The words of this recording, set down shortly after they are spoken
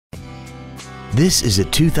This is a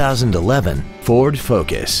 2011 Ford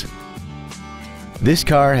Focus. This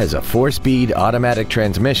car has a 4-speed automatic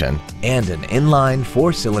transmission and an inline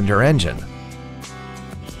 4-cylinder engine.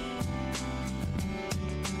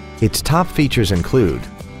 Its top features include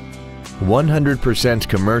 100%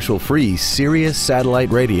 commercial-free Sirius satellite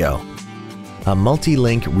radio, a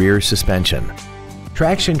multi-link rear suspension,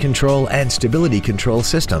 traction control and stability control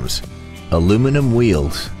systems, aluminum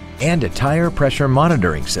wheels, and a tire pressure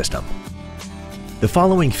monitoring system. The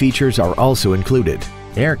following features are also included: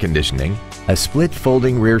 air conditioning, a split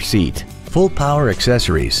folding rear seat, full power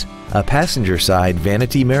accessories, a passenger side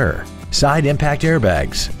vanity mirror, side impact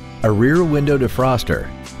airbags, a rear window defroster,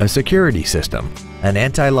 a security system, an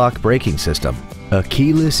anti-lock braking system, a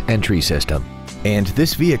keyless entry system, and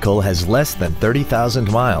this vehicle has less than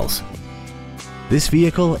 30,000 miles. This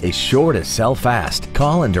vehicle is sure to sell fast.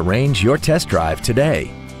 Call and arrange your test drive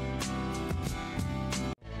today.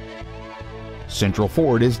 Central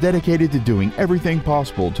Ford is dedicated to doing everything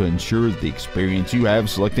possible to ensure the experience you have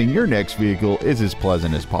selecting your next vehicle is as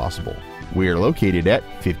pleasant as possible. We are located at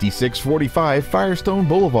 5645 Firestone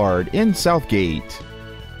Boulevard in Southgate.